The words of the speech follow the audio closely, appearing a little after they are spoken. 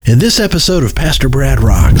In this episode of Pastor Brad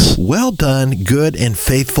Rocks, well done, good and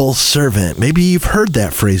faithful servant. Maybe you've heard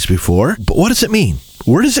that phrase before, but what does it mean?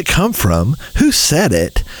 Where does it come from? Who said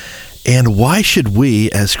it? And why should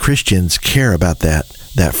we as Christians care about that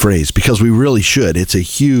phrase? Because we really should. It's a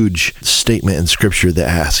huge statement in Scripture that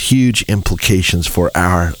has huge implications for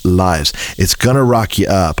our lives. It's going to rock you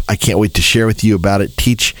up. I can't wait to share with you about it,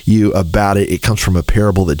 teach you about it. It comes from a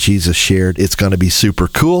parable that Jesus shared. It's going to be super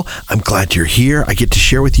cool. I'm glad you're here. I get to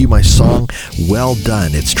share with you my song, Well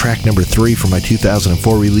Done. It's track number 3 from my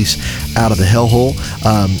 2004 release, Out of the Hellhole.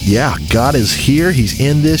 God is here. He's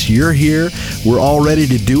in this. You're here. We're all ready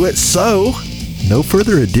to do it. So, no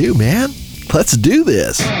further ado, man. Let's do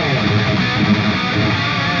this.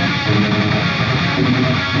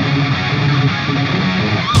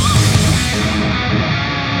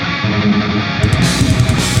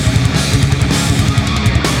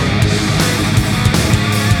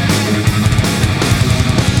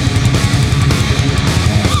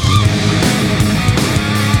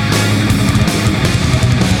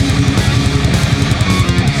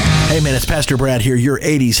 It's Pastor Brad here, your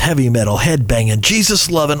 80s heavy metal, headbanging,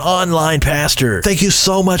 Jesus-loving online pastor. Thank you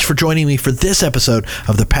so much for joining me for this episode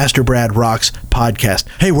of the Pastor Brad Rocks podcast.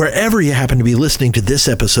 Hey, wherever you happen to be listening to this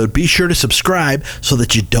episode, be sure to subscribe so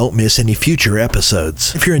that you don't miss any future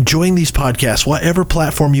episodes. If you're enjoying these podcasts, whatever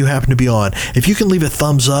platform you happen to be on, if you can leave a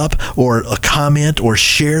thumbs up or a comment or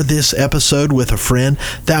share this episode with a friend,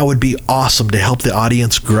 that would be awesome to help the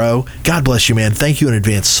audience grow. God bless you, man. Thank you in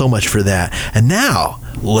advance so much for that. And now,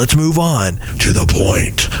 let's move on to the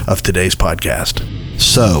point of today's podcast.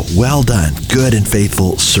 So, well done, good and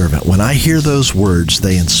faithful servant. When I hear those words,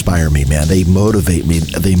 they inspire me, man. They motivate me.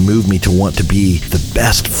 They move me to want to be the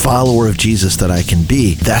best follower of Jesus that I can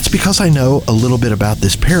be. That's because I know a little bit about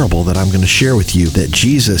this parable that I'm going to share with you that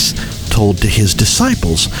Jesus told to his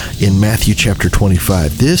disciples in Matthew chapter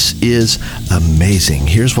 25. This is amazing.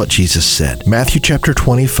 Here's what Jesus said. Matthew chapter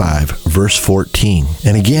 25, verse 14.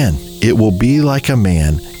 And again, it will be like a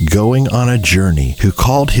man going on a journey who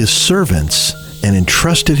called his servants and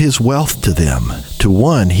entrusted his wealth to them. To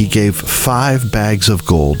one he gave 5 bags of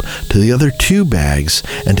gold, to the other 2 bags,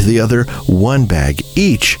 and to the other 1 bag,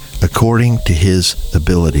 each according to his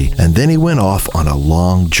ability. And then he went off on a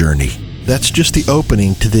long journey. That's just the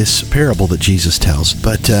opening to this parable that Jesus tells.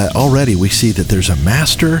 But already we see that there's a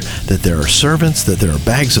master, that there are servants, that there are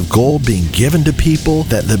bags of gold being given to people,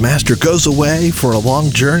 that the master goes away for a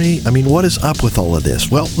long journey. I mean, what is up with all of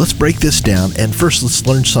this? Well, let's break this down. And first, let's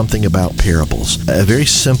learn something about parables. A very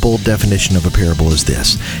simple definition of a parable is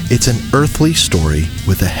this. It's an earthly story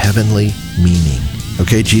with a heavenly meaning.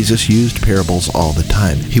 Okay, Jesus used parables all the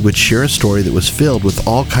time. He would share a story that was filled with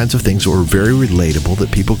all kinds of things that were very relatable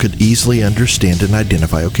that people could easily understand and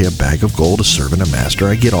identify. Okay, a bag of gold, a servant, a master,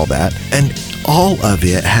 I get all that. And all of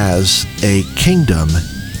it has a kingdom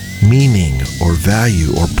meaning or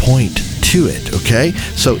value or point to it, okay?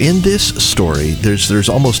 So in this story, there's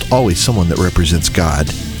almost always someone that represents God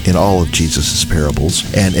in all of Jesus' parables.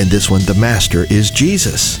 And in this one, the master is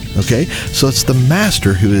Jesus, okay? So it's the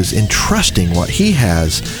master who is entrusting what he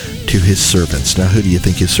has to his servants. Now, who do you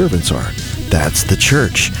think his servants are? That's the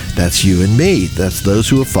church. That's you and me. That's those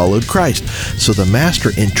who have followed Christ. So the master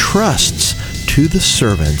entrusts to the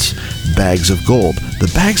servants bags of gold.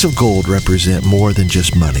 The bags of gold represent more than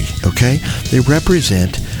just money, okay? They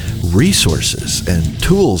represent resources and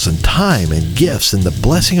tools and time and gifts and the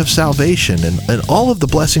blessing of salvation and all of the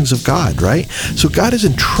blessings of God, right? So God has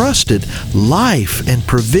entrusted life and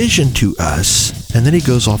provision to us, and then he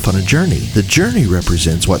goes off on a journey. The journey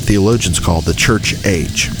represents what theologians call the church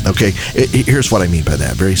age. Okay, here's what I mean by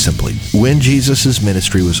that, very simply. When Jesus'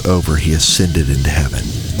 ministry was over, he ascended into heaven.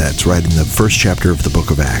 That's right in the first chapter of the book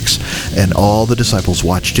of Acts. And all the disciples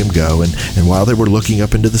watched him go, and while they were looking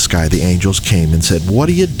up into the sky, the angels came and said, "What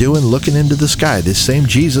are you doing looking into the sky? This same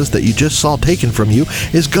Jesus that you just saw taken from you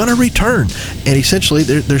is going to return." And essentially,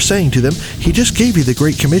 they're saying to them, he just gave you the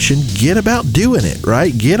Great Commission. Get about doing it,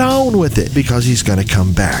 right? Get on with it, because he's going to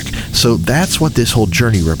come back. So that's what this whole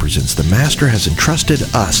journey represents. The Master has entrusted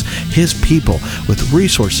us, his people, with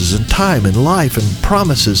resources and time and life and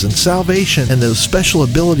promises and salvation and those special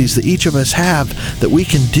abilities that each of us have that we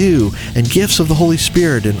can do, and gifts of the Holy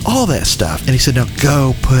Spirit and all that stuff. And he said, now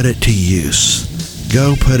go put it to use.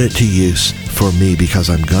 Go put it to use for me, because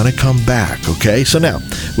I'm going to come back, okay? So now,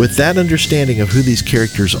 with that understanding of who these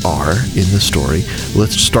characters are in the story,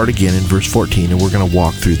 let's start again in verse 14, and we're going to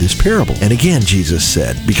walk through this parable. And again, Jesus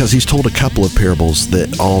said, because he's told a couple of parables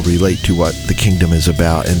that all relate to what the kingdom is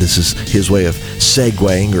about, and this is his way of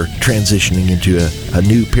segueing or transitioning into a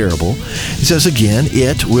new parable. He says again,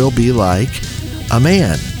 it will be like a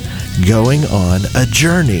man going on a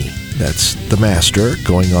journey. That's the master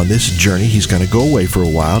going on this journey. He's going to go away for a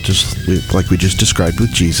while, just like we just described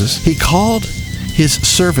with Jesus. He called his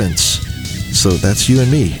servants, so that's you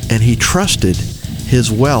and me, and he trusted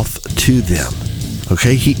his wealth to them.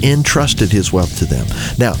 Okay, he entrusted his wealth to them.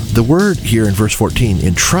 Now, the word here in verse 14,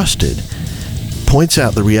 entrusted, points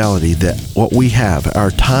out the reality that what we have,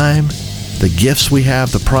 our time, the gifts we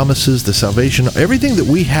have, the promises, the salvation, everything that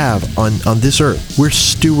we have on this earth, we're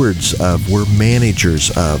stewards of, we're managers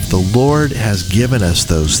of. The Lord has given us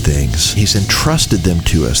those things. He's entrusted them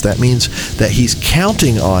to us. That means that he's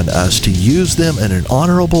counting on us to use them in an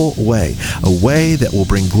honorable way, a way that will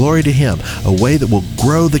bring glory to him, a way that will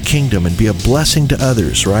grow the kingdom and be a blessing to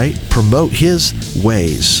others, right? Promote his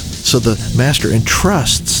ways. So the master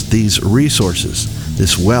entrusts these resources,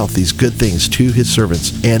 this wealth, these good things to his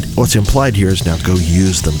servants. And what's implied here is now go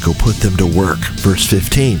use them, go put them to work. Verse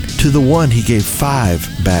 15, to the one he gave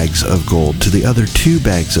 5 bags of gold, to the other 2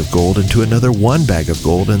 bags of gold, and to another 1 bag of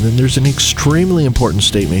gold. And then there's an extremely important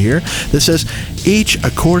statement here that says, each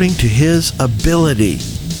according to his ability.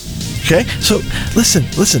 Okay, so listen.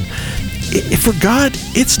 For God,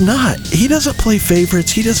 it's not. He doesn't play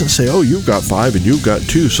favorites. He doesn't say, oh, you've got 5 and you've got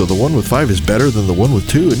 2, so the one with 5 is better than the one with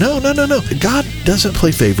 2. No. God doesn't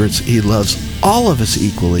play favorites. He loves all of us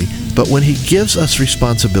equally. But when he gives us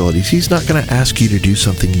responsibilities, he's not going to ask you to do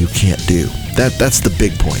something you can't do. That's the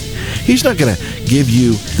big point. He's not going to give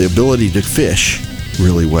you the ability to fish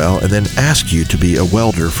really well and then ask you to be a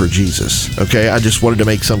welder for Jesus. Okay, I just wanted to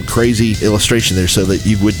make some crazy illustration there so that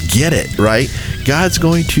you would get it, right? God's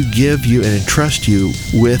going to give you and entrust you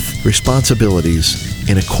with responsibilities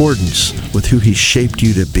in accordance with who he shaped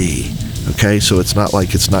you to be. Okay, so it's not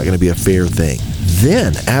like it's not going to be a fair thing.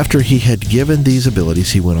 Then, after he had given these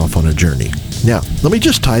abilities, he went off on a journey. Now, let me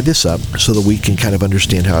just tie this up so that we can kind of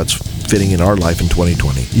understand how it's fitting in our life in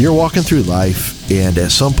 2020. You're walking through life, and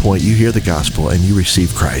at some point you hear the gospel and you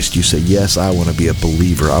receive Christ. You say, yes, I want to be a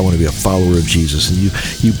believer. I want to be a follower of Jesus. And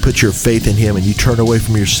you put your faith in him and you turn away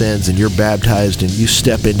from your sins and you're baptized and you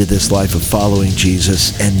step into this life of following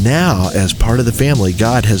Jesus. And now, as part of the family,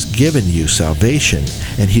 God has given you salvation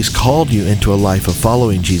and he's called you into a life of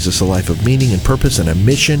following Jesus, a life of meaning and purpose and a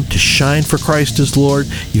mission to shine for Christ as Lord.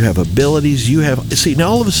 You have abilities. Now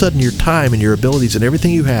all of a sudden your time and your abilities and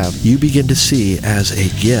everything you have, you begin to see as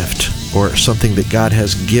a gift or something that God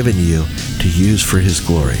has given you to use for his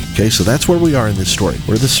glory. Okay, so that's where we are in this story.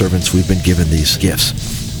 We're the servants. We've been given these gifts.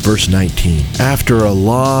 Verse 19, after a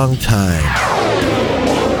long time,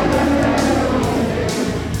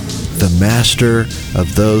 the master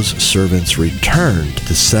of those servants returned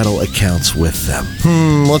to settle accounts with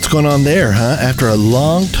them. What's going on there, huh? After a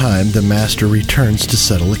long time, the master returns to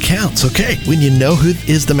settle accounts. Okay, when you know who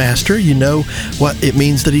is the master, you know what it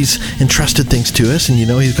means that he's entrusted things to us, and you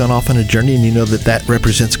know he's gone off on a journey, and you know that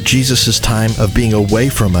represents Jesus' time of being away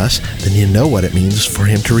from us, then you know what it means for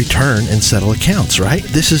him to return and settle accounts, right?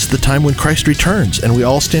 This is the time when Christ returns, and we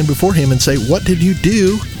all stand before him and say, what did you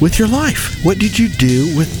do with your life? What did you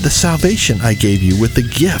do with the salvation I gave you, with the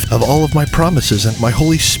gift of all of my promises and my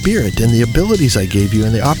Holy Spirit and the abilities I gave you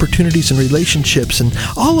and the opportunities and relationships and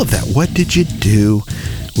all of that? What did you do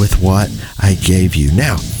with what I gave you?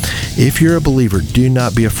 Now, if you're a believer, do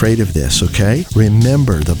not be afraid of this, okay?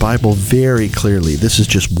 Remember the Bible very clearly. This is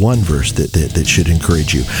just one verse that should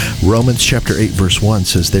encourage you. Romans chapter 8, verse 1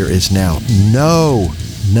 says, there is now no,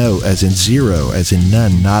 as in zero, as in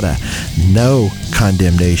none, nada, no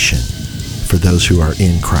condemnation for those who are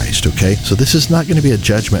in Christ, okay? So this is not going to be a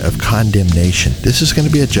judgment of condemnation. This is going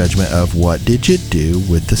to be a judgment of what did you do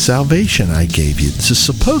with the salvation I gave you. This is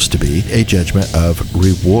supposed to be a judgment of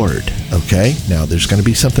reward, okay? Now, there's going to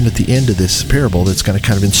be something at the end of this parable that's going to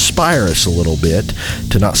kind of inspire us a little bit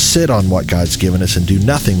to not sit on what God's given us and do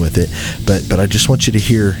nothing with it, but I just want you to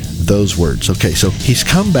hear those words. Okay, so he's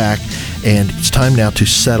come back and it's time now to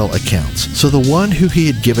settle accounts. So the one who he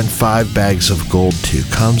had given 5 bags of gold to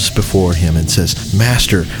comes before him and says,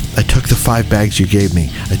 Master, I took the 5 bags you gave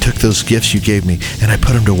me. I took those gifts you gave me and I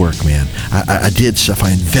put them to work, man. I did stuff.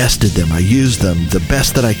 I invested them. I used them the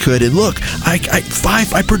best that I could. And look,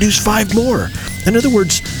 I produced 5 more. In other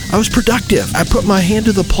words, I was productive. I put my hand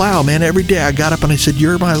to the plow, man. Every day I got up and I said,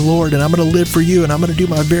 you're my Lord, and I'm going to live for you, and I'm going to do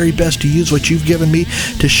my very best to use what you've given me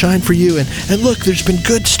to shine for you. And look, there's been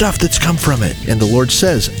good stuff that's come from it. And the Lord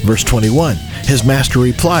says, verse 21, his master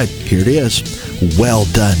replied, here it is, well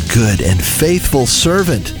done, good and faithful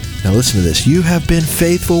servant. Now listen to this. You have been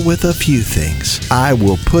faithful with a few things. I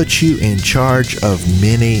will put you in charge of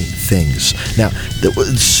many things. Now,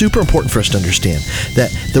 it's super important for us to understand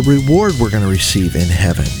that the reward we're going to receive in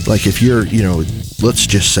heaven, like if you're, let's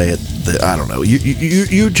just say it, I don't know,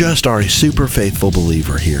 you just are a super faithful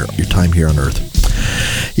believer here, your time here on earth.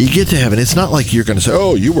 You get to heaven, it's not like you're going to say,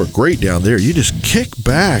 oh, you were great down there. You just kick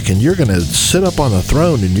back and you're going to sit up on the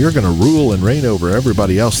throne and you're going to rule and reign over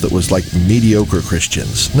everybody else that was like mediocre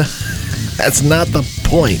Christians. That's not the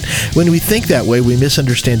point. When we think that way, we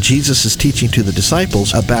misunderstand Jesus' teaching to the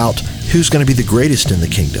disciples about who's going to be the greatest in the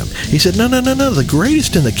kingdom. He said, no, the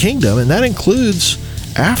greatest in the kingdom, and that includes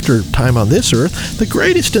after time on this earth, the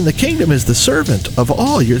greatest in the kingdom is the servant of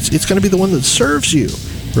all. It's going to be the one that serves you.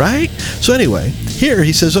 Right? So anyway, here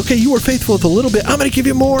he says, okay, you were faithful with a little bit. I'm going to give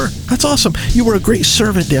you more. That's awesome. You were a great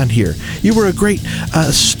servant down here. You were a great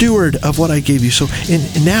steward of what I gave you. So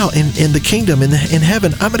now in the kingdom, in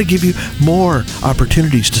heaven, I'm going to give you more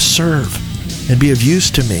opportunities to serve and be of use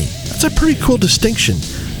to me. That's a pretty cool distinction.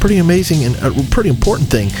 Pretty amazing and a pretty important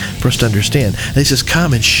thing for us to understand. And he says,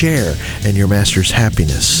 come and share in your master's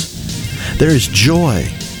happiness. There is joy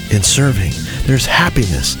in serving. There's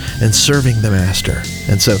happiness in serving the master.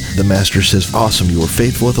 And so the master says, awesome, you were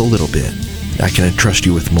faithful with a little bit. I can entrust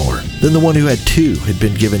you with more. Then the one who had 2 had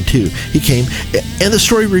been given 2. He came, and the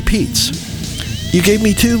story repeats. You gave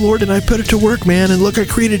me 2, Lord, and I put it to work, man, and look, I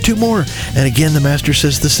created 2 more. And again, the master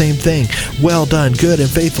says the same thing. Well done, good and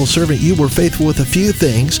faithful servant. You were faithful with a few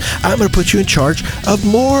things. I'm going to put you in charge of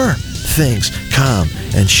more things. Come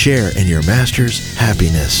and share in your master's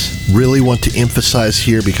happiness. Really want to emphasize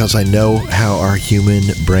here, because I know how our human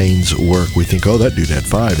brains work. We think, oh, that dude had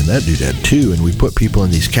 5 and that dude had 2, and we put people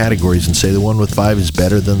in these categories and say the one with 5 is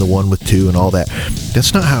better than the one with 2 and all that.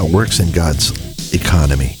 That's not how it works in God's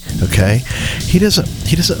economy. Okay? He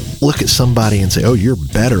doesn't look at somebody and say, oh, you're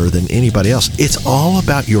better than anybody else. It's all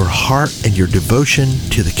about your heart and your devotion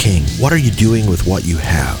to the King. What are you doing with what you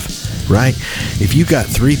have? Right? If you got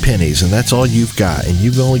 3 pennies and that's all you've got, and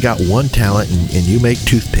you've only got 1 talent and you make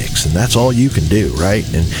toothpicks and that's all you can do, right?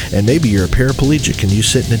 And maybe you're a paraplegic and you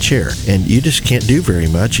sit in a chair and you just can't do very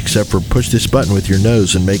much except for push this button with your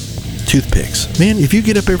nose and make toothpicks. Man, if you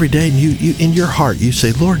get up every day and you in your heart you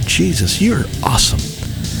say, Lord Jesus, you're awesome,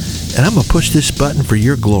 and I'm going to push this button for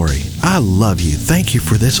your glory. I love you. Thank you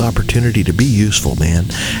for this opportunity to be useful, man.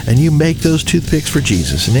 And you make those toothpicks for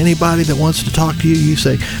Jesus. And anybody that wants to talk to you, you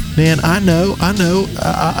say, man, I know,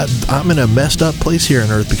 I'm in a messed up place here on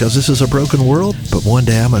earth because this is a broken world, but one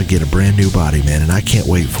day I'm going to get a brand new body, man, and I can't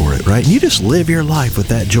wait for it, right? And you just live your life with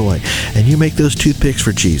that joy, and you make those toothpicks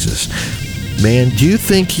for Jesus. Man, do you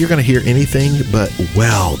think you're going to hear anything but,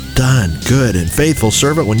 well done, good and faithful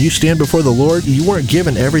servant? When you stand before the Lord, you weren't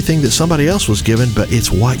given everything that somebody else was given, but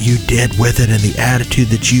it's what you did with it and the attitude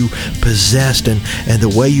that you possessed and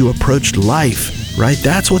the way you approached life, right?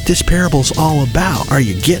 That's what this parable's all about. Are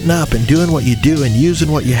you getting up and doing what you do and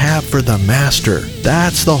using what you have for the master?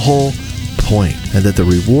 That's the whole point. And that the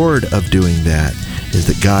reward of doing that is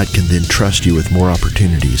that God can then trust you with more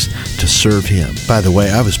opportunities to serve Him. By the way,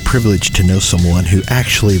 I was privileged to know someone who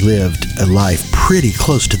actually lived a life pretty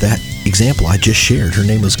close to that example I just shared. Her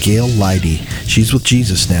name was Gail Leidy. She's with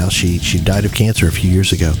Jesus now. She died of cancer a few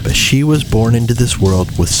years ago. But she was born into this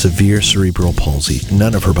world with severe cerebral palsy.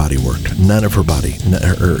 None of her body worked. None of her body.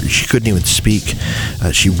 She couldn't even speak.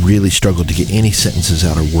 She really struggled to get any sentences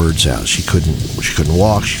out or words out. She couldn't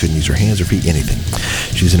walk. She couldn't use her hands or feet, anything.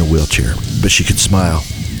 She's in a wheelchair. But she could smile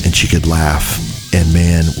and she could laugh. And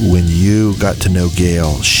man, when you got to know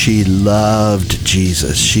Gail, she loved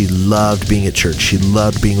Jesus. She loved being at church. She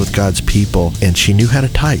loved being with God's people. And she knew how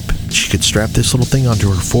to type. She could strap this little thing onto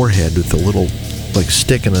her forehead with a little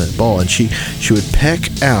stick and a ball. And she would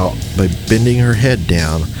peck out, by bending her head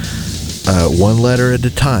down, 1 letter at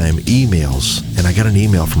a time, emails. And I got an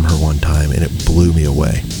email from her one time and it blew me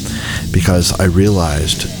away. Because I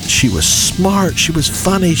realized she was smart, she was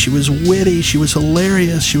funny, she was witty, she was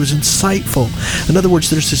hilarious, she was insightful. In other words,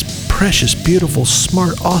 there's this precious, beautiful,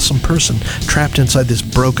 smart, awesome person trapped inside this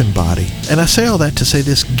broken body. And I say all that to say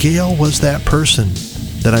this: Gail was that person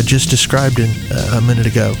that I just described a minute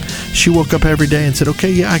ago. She woke up every day and said,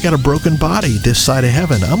 okay, yeah, I got a broken body this side of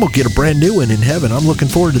heaven. I'm going to get a brand new one in heaven. I'm looking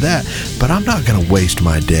forward to that. But I'm not going to waste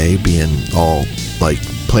my day being all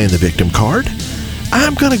playing the victim card.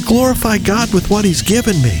 I'm going to glorify God with what He's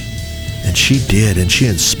given me. And she did, and she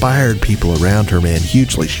inspired people around her, man,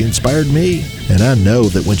 hugely. She inspired me. And I know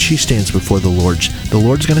that when she stands before the Lord's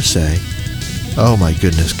going to say, oh my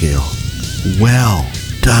goodness, Gail, well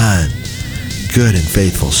done, good and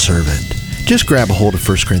faithful servant. just grab a hold of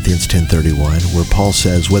 1 Corinthians 10:31, where Paul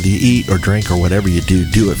says, whether you eat or drink or whatever you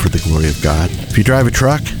do it for the glory of God. If you drive a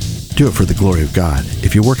truck, do it for the glory of God.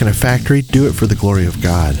 If you work in a factory, do it for the glory of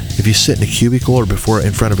God. If you sit in a cubicle or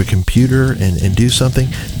in front of a computer and do something,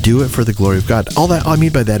 do it for the glory of God. All I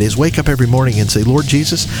mean by that is wake up every morning and say, Lord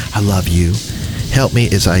Jesus, I love you. Help me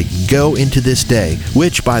as I go into this day,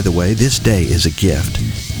 which, by the way, this day is a gift.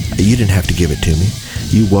 You didn't have to give it to me.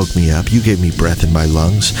 You woke me up. You gave me breath in my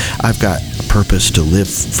lungs. I've got a purpose to live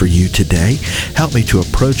for you today. Help me to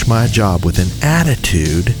approach my job with an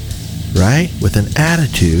attitude, right? With an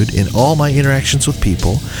attitude in all my interactions with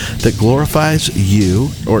people that glorifies you,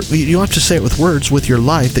 or you don't have to say it with words, with your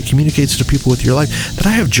life, that communicates to people with your life, that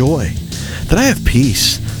I have joy, that I have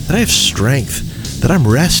peace, that I have strength, that I'm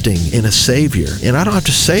resting in a Savior. And I don't have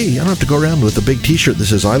to go around with a big t-shirt that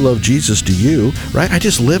says, I love Jesus, do you? Right? I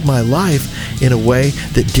just live my life in a way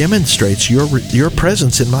that demonstrates your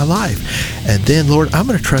presence in my life. And then, Lord, I'm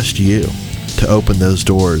going to trust you to open those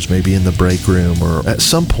doors, maybe in the break room or at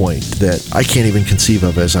some point that I can't even conceive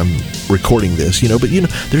of as I'm recording this, but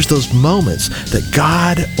there's those moments that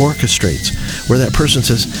God orchestrates where that person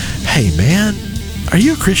says, hey man, are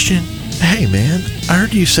you a Christian? Hey man, I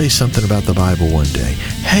heard you say something about the Bible one day.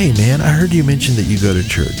 Hey man, I heard you mention that you go to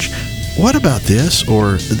church. What about this?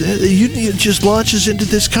 Or it just launches into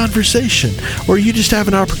this conversation. Or you just have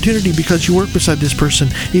an opportunity because you work beside this person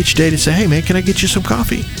each day to say, hey man, can I get you some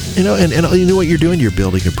coffee? And you know what you're doing? You're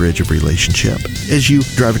building a bridge of relationship. As you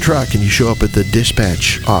drive a truck and you show up at the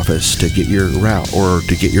dispatch office to get your route or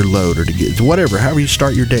to get your load or to get whatever, however you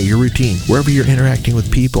start your day, your routine, wherever you're interacting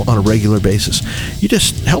with people on a regular basis, you're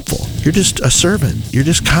just helpful. You're just a servant. You're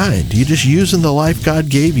just kind. You're just using the life God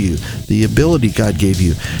gave you, the ability God gave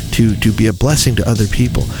you to be a blessing to other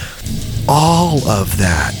people. All of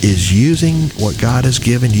that is using what God has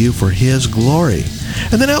given you for His glory.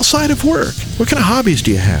 And then outside of work, what kind of hobbies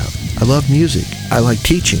do you have? I love music. I like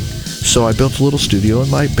teaching. So I built a little studio in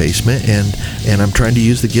my basement, and I'm trying to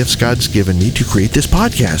use the gifts God's given me to create this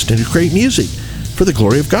podcast and to create music for the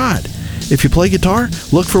glory of God. If you play guitar,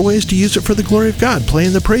 look for ways to use it for the glory of God. Play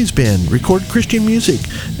in the praise band, record Christian music.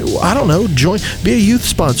 I don't know, be a youth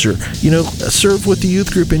sponsor. Serve with the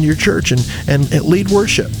youth group in your church and lead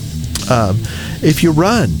worship. If you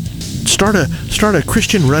run, start a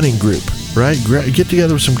Christian running group, right? Get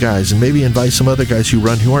together with some guys and maybe invite some other guys who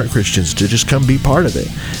run who aren't Christians to just come be part of it.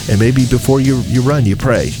 And maybe before you run, you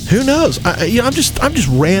pray. Who knows? I'm just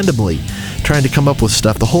randomly trying to come up with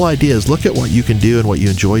stuff. The whole idea is look at what you can do and what you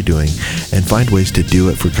enjoy doing and find ways to do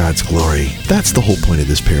it for God's glory. That's the whole point of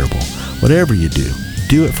this parable. Whatever you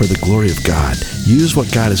do it for the glory of God. Use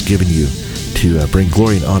what God has given you to bring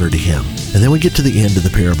glory and honor to Him. And then we get to the end of the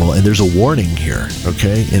parable, and there's a warning here,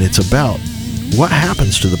 okay? And it's about what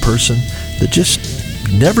happens to the person that just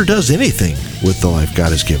never does anything with the life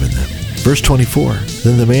God has given them. Verse 24,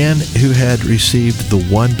 then the man who had received the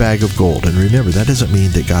one bag of gold, and remember, that doesn't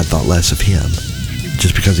mean that God thought less of him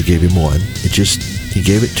just because He gave him one. He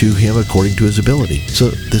gave it to him according to his ability. So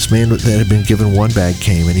this man that had been given one bag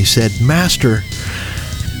came, and he said, Master,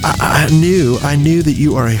 I knew that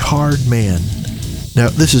you are a hard man. Now,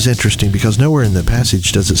 this is interesting because nowhere in the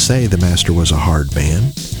passage does it say the master was a hard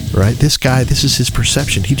man, right? This guy, this is his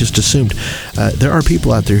perception. He just assumed. There are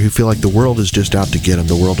people out there who feel like the world is just out to get them.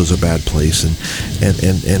 The world is a bad place, and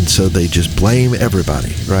so they just blame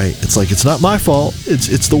everybody, right? It's like, it's not my fault.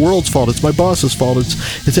 It's the world's fault. It's my boss's fault.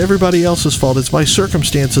 It's everybody else's fault. It's my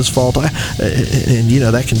circumstances' fault. That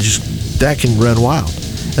can run wild.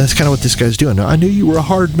 And that's kind of what this guy's doing. Now, I knew you were a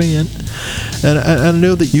hard man, and I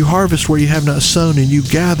know that you harvest where you have not sown, and you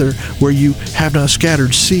gather where you have not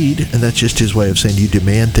scattered seed. And that's just his way of saying you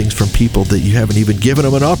demand things from people that you haven't even given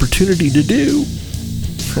them an opportunity to do.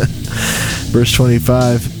 Verse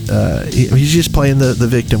 25, he's just playing the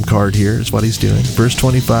victim card here is what he's doing. Verse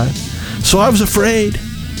 25, so I was afraid,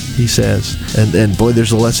 he says. And boy,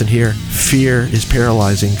 there's a lesson here. Fear is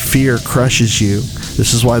paralyzing. Fear crushes you.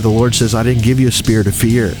 This is why the Lord says, I didn't give you a spirit of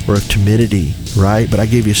fear or of timidity, right? But I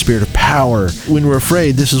gave you a spirit of power. When we're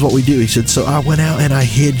afraid, this is what we do. He said, so I went out and I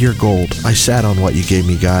hid your gold. I sat on what you gave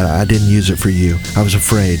me, God. I didn't use it for you. I was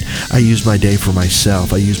afraid. I used my day for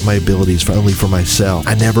myself. I used my abilities only for myself.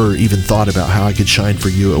 I never even thought about how I could shine for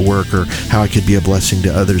you at work, or how I could be a blessing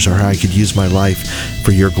to others, or how I could use my life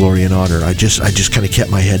for your glory and honor. I just kind of kept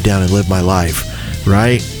my head down and lived my life,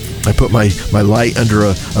 right? I put my light under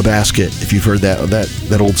a basket. If you've heard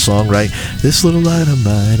that old song, right? This little light of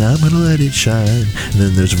mine, I'm going to let it shine. And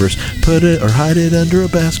then there's a verse, put it or hide it under a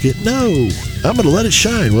basket. No, I'm going to let it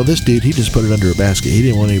shine. Well, this dude, he just put it under a basket. He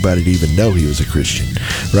didn't want anybody to even know he was a Christian,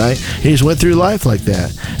 right? He just went through life like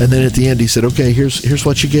that. And then at the end, he said, okay, here's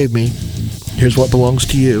what you gave me. Here's what belongs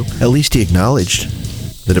to you. At least he acknowledged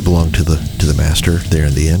that it belonged to the master there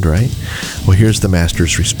in the end, right? Well, here's the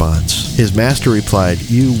master's response. His master replied,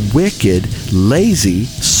 "You wicked, lazy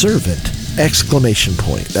servant!" Exclamation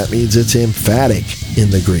point. That means it's emphatic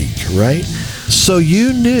in the Greek, right? So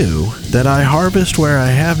you knew that I harvest where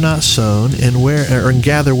I have not sown and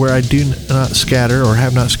gather where I do not scatter or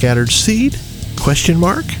have not scattered seed? Question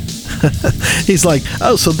mark? He's like,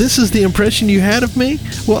 oh, so this is the impression you had of me?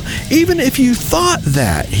 Well, even if you thought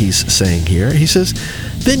that, he's saying here, he says,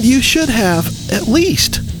 then you should have at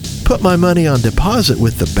least put my money on deposit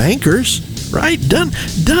with the bankers, right?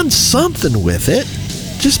 Done something with it.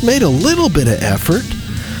 Just made a little bit of effort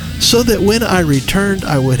so that when I returned,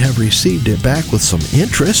 I would have received it back with some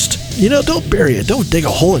interest. Don't bury it. Don't dig a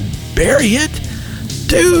hole and bury it.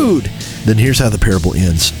 Dude. Then here's how the parable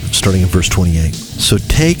ends, starting in verse 28. So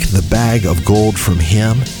take the bag of gold from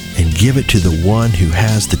him and give it to the one who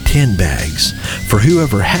has the 10 bags. For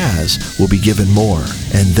whoever has will be given more,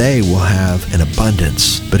 and they will have an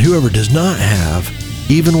abundance. But whoever does not have,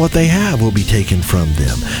 even what they have will be taken from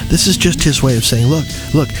them. This is just his way of saying, look,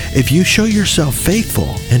 if you show yourself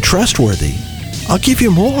faithful and trustworthy, I'll give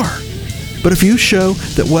you more. But if you show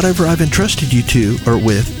that whatever I've entrusted you to or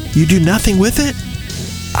with, you do nothing with it,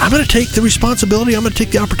 I'm going to take the responsibility, I'm going to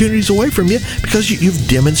take the opportunities away from you because you've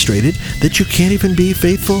demonstrated that you can't even be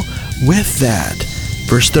faithful with that.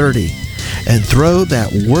 Verse 30, and throw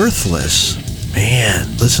that worthless,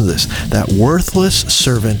 listen to this, that worthless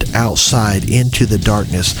servant outside into the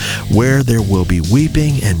darkness where there will be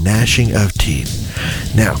weeping and gnashing of teeth.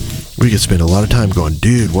 Now, we could spend a lot of time going,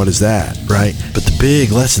 dude, what is that, right? But the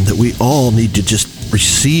big lesson that we all need to just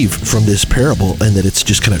receive from this parable, and that it's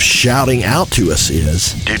just kind of shouting out to us,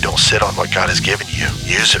 is, dude, don't sit on what God has given you.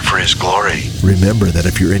 Use it for his glory. Remember that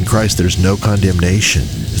if you're in Christ, there's no condemnation.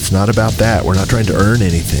 It's not about that. We're not trying to earn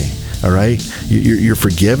anything. All right? You're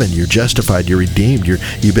forgiven. You're justified. You're redeemed.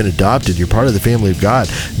 You've been adopted. You're part of the family of God.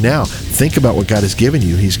 Now, think about what God has given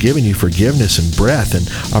you. He's given you forgiveness and breath and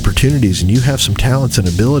opportunities, and you have some talents and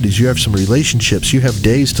abilities. You have some relationships. You have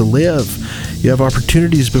days to live. You have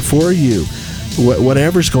opportunities before you.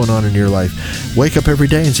 Whatever's going on in your life, wake up every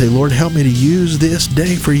day and say, Lord, help me to use this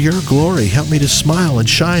day for your glory. Help me to smile and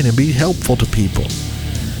shine and be helpful to people.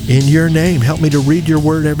 In your name, help me to read your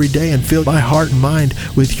word every day and fill my heart and mind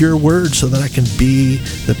with your word so that I can be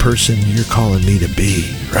the person you're calling me to be,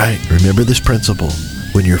 right? Remember this principle.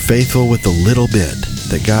 When you're faithful with the little bit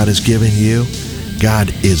that God has given you,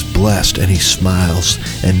 God is blessed and he smiles,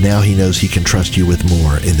 and now he knows he can trust you with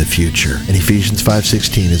more in the future. And Ephesians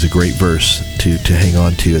 5:16 is a great verse to hang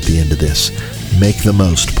on to at the end of this. Make the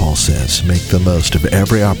most, Paul says. Make the most of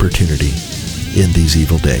every opportunity in these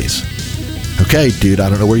evil days. Okay, dude, I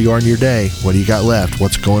don't know where you are in your day. What do you got left?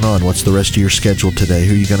 What's going on? What's the rest of your schedule today?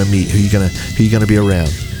 Who are you going to meet? Who are you going to be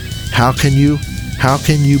around? How can you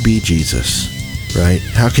be Jesus? Right?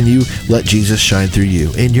 How can you let Jesus shine through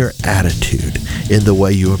you in your attitude, in the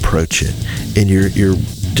way you approach it, in your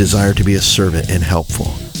desire to be a servant and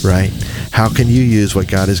helpful, right? How can you use what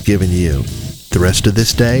God has given you the rest of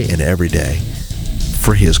this day and every day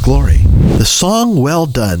for his glory? The song Well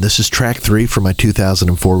Done, this is track 3 from my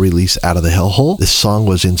 2004 release, Out of the Hellhole. This song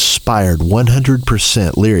was inspired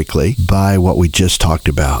 100% lyrically by what we just talked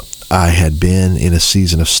about. I had been in a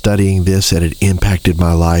season of studying this, and it impacted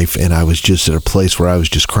my life, and I was just at a place where I was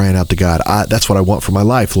just crying out to God. That's what I want for my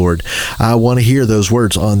life, Lord. I want to hear those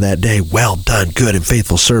words on that day. Well done, good and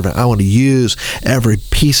faithful servant. I want to use every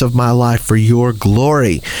piece of my life for your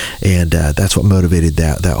glory. And that's what motivated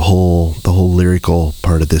the whole lyrical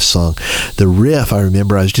part of this song. The riff, I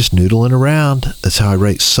remember I was just noodling around. That's how I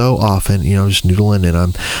write so often, just noodling, and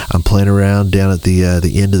I'm playing around down at the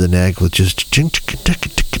end of the neck with just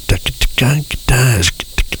and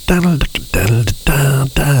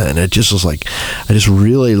it just was like, I just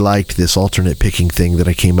really liked this alternate picking thing that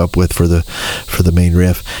I came up with for the main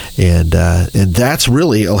riff, and that's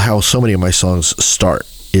really how so many of my songs start.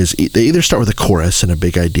 Is they either start with a chorus and a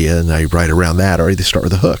big idea, and I write around that, or they start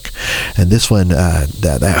with a hook. And this one,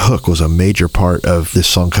 that hook was a major part of this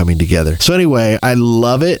song coming together. So anyway, I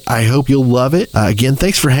love it. I hope you'll love it. Again,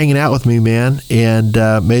 thanks for hanging out with me, man. And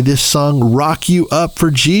may this song rock you up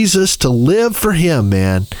for Jesus, to live for him,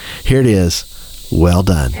 man. Here it is. Well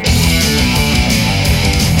done.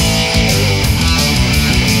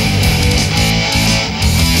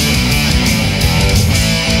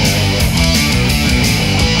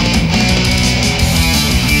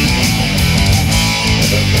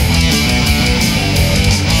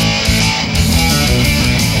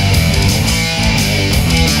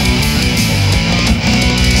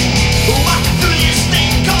 Walking through this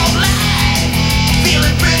thing called life,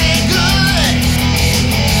 feeling pretty good.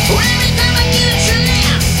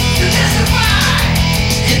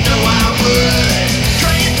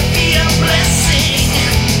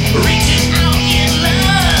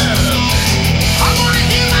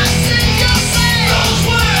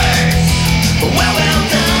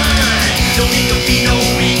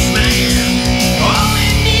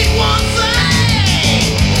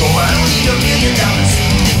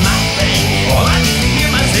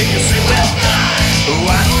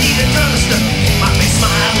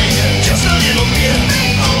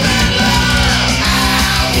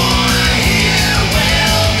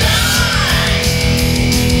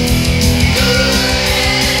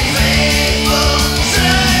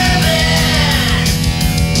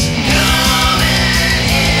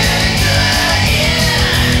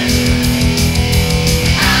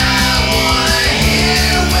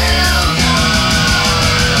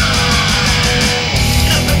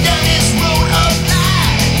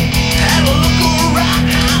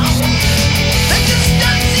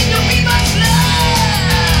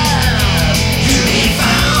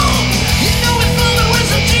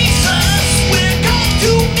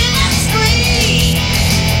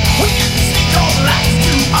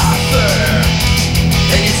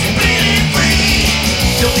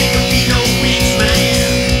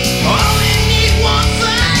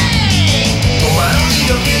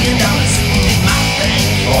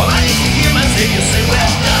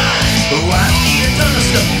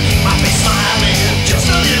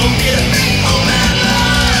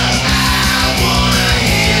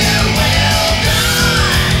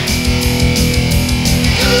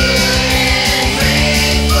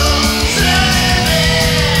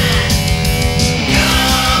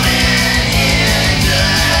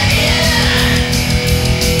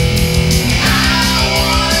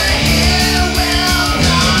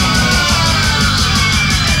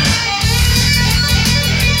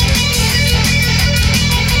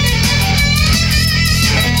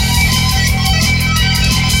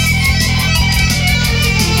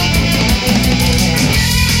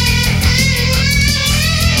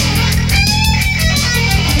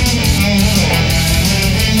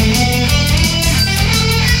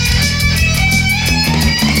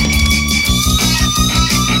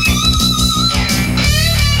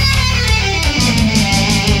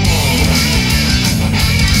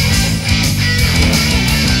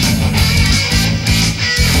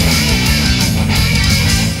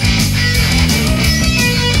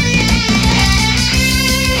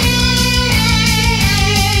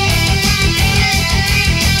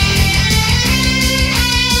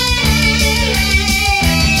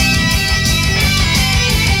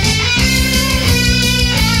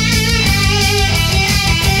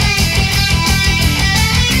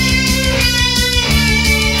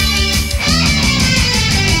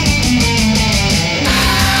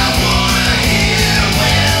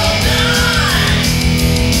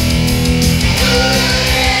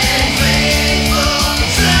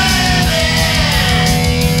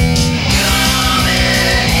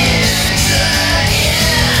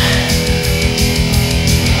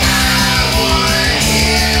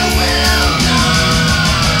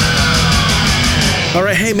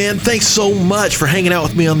 so much for hanging out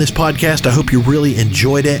with me on this podcast. I hope you really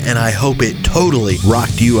enjoyed it, and I hope it totally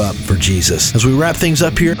rocked you up for Jesus. As we wrap things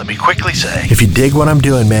up here, let me quickly say, if you dig what I'm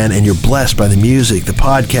doing, man, and you're blessed by the music, the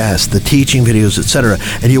podcast, the teaching videos, etc.,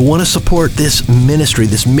 and you want to support this ministry,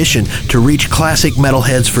 this mission to reach classic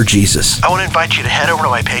metalheads for Jesus, I want to invite you to head over to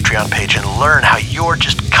my Patreon page and learn how your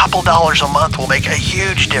just couple dollars a month will make a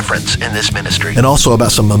huge difference in this ministry, and also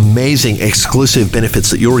about some amazing exclusive benefits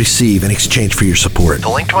that you'll receive in exchange for your support. The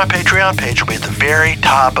link to my Patreon page will be at the very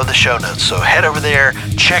top of the show notes, so head over there,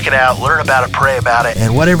 check it out, learn about it, pray about it,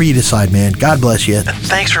 and whatever you decide, man, God bless you. And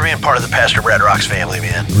thanks for being part of the Pastor Brad Rocks family,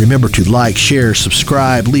 man. Remember to like, share,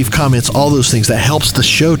 subscribe, leave comments, all those things. That helps the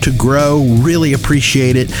show to grow. Really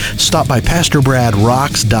appreciate it. Stop by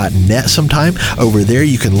PastorBradRocks.net sometime. Over there,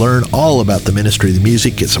 you can learn all about the ministry, the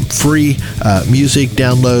music, get some free music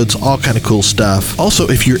downloads, all kind of cool stuff. Also,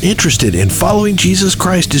 if you're interested in following Jesus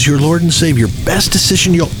Christ as your Lord and Savior, best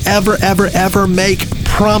decision you'll ever make,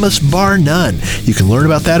 promise bar none. You can learn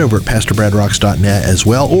about that over at PastorBradRocks.net as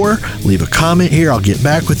well, or leave a comment here. I'll get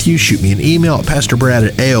back with you. Shoot me an email at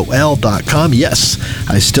PastorBrad@AOL.com. Yes,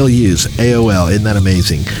 I still use AOL. Isn't that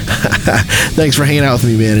amazing? Thanks for hanging out with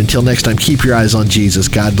me, man. Until next time, keep your eyes on Jesus.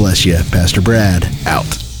 God bless you. Pastor Brad,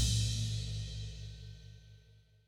 out.